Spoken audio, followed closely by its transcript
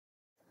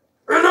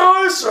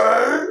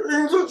USA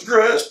in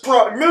disgrace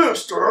Prime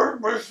Minister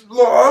with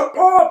Lord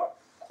Pop.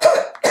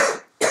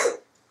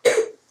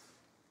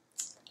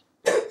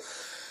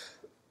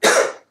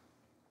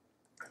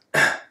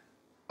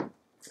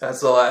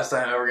 That's the last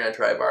time I'm ever going to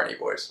try Barney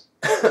voice.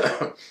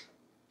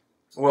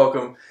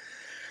 Welcome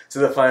to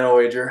the Final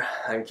Wager.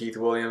 I'm Keith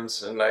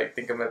Williams, and I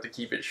think I'm going to have to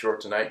keep it short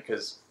tonight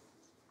because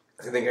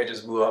I think I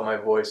just blew out my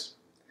voice.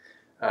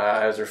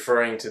 I was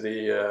referring to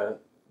the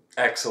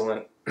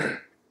excellent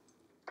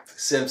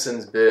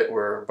Simpsons bit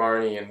where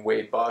Barney and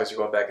Wade Boggs are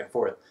going back and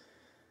forth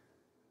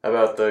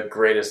about the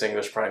greatest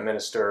English Prime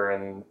Minister,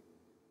 and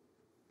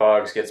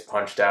Boggs gets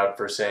punched out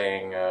for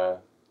saying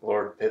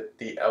Lord Pitt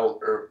the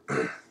Elder.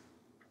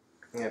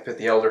 Yeah, Pitt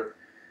the Elder.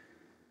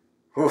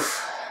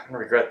 Oof, I'm gonna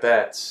regret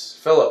that.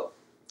 Philip,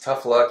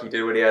 tough luck. He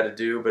did what he had to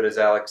do, but as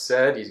Alex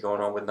said, he's going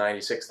home with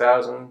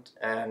 96,000,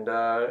 and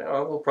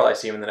we'll probably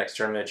see him in the next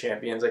Tournament of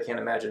Champions. I can't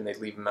imagine they'd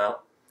leave him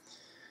out.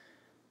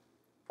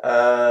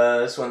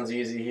 This one's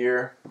easy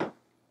here.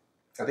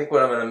 I think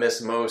what I'm gonna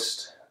miss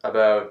most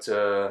about,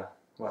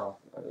 well,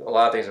 a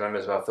lot of things I'm gonna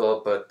miss about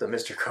Philip, but the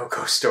Mr.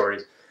 Coco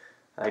stories.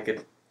 I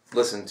could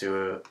listen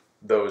to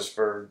those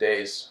for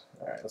days.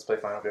 All right, let's play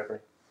Final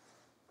Jeopardy.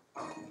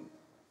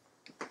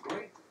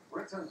 Great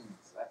Britain,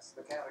 that's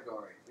the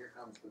category. Here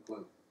comes the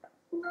clue.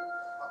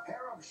 A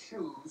pair of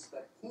shoes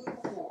that he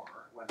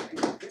wore when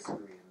making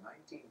history in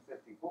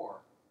 1954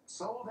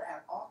 sold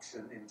at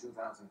auction in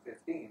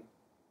 2015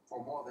 for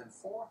more than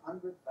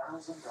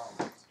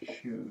 $400,000.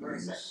 Shoes. 30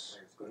 seconds,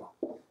 players. Good luck.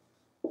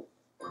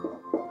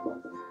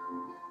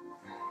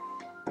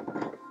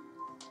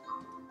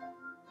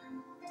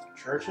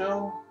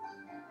 Churchill?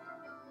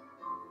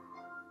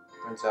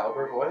 Prince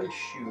Albert? What is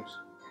shoes?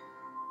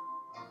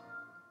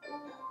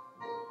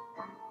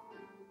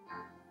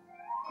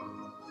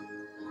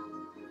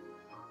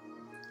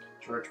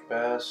 George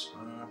Best.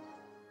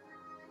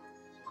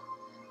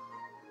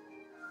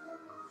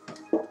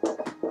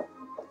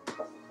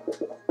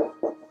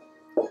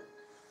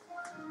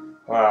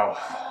 Wow.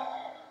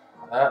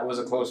 That was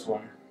a close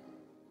one.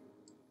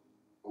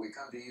 We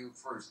come to you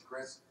first,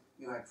 Chris.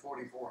 You had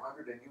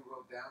 4,400 and you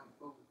wrote down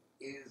who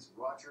is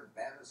Roger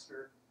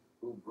Bannister,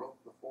 who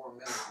broke the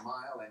 4-minute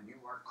mile, and you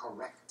are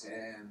correct,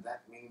 and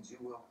that means you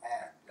will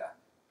add.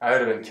 I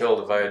would have been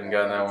killed if I hadn't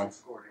gotten that one. You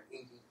scored at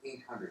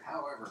 8,800.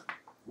 However,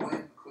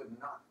 Gwen could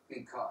not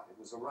be caught. It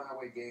was a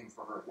runaway game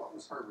for her. What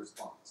was her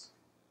response?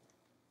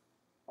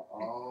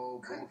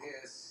 Oh, boo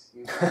hiss.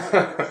 You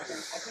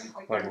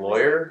Like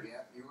lawyer?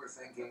 Yeah, you were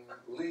thinking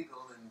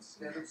legal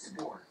instead of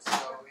sports.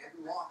 So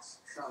it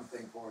lost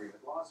something for you.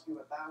 It lost you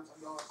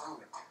 $1,000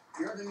 only.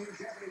 You're the new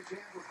Jeopardy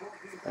champ with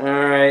 14,000.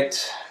 All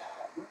right.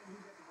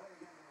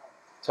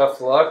 Tough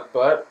luck,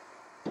 but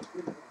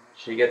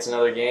she gets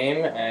another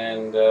game,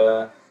 and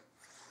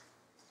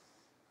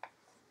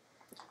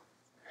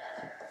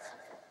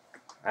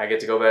I get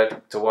to go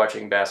back to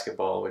watching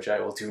basketball, which I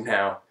will do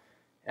now.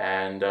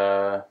 And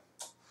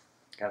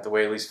have to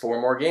wait at least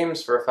 4 more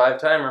games for a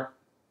 5-timer.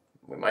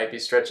 We might be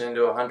stretching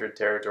into 100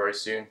 territory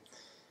soon.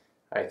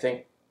 I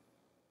think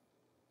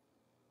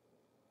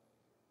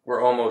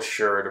we're almost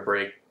sure to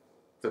break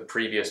the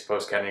previous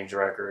Ken Jennings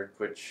record,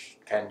 which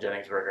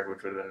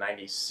would have been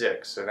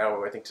 96. So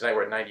now I think tonight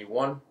we're at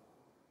 91.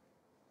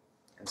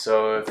 And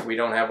so if we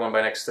don't have one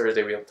by next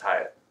Thursday, we'll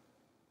tie it.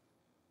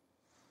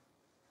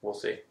 We'll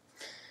see.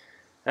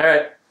 All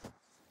right.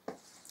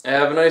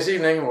 Have a nice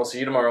evening. We'll see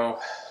you tomorrow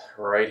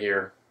right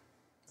here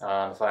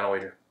on the Final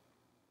Wager.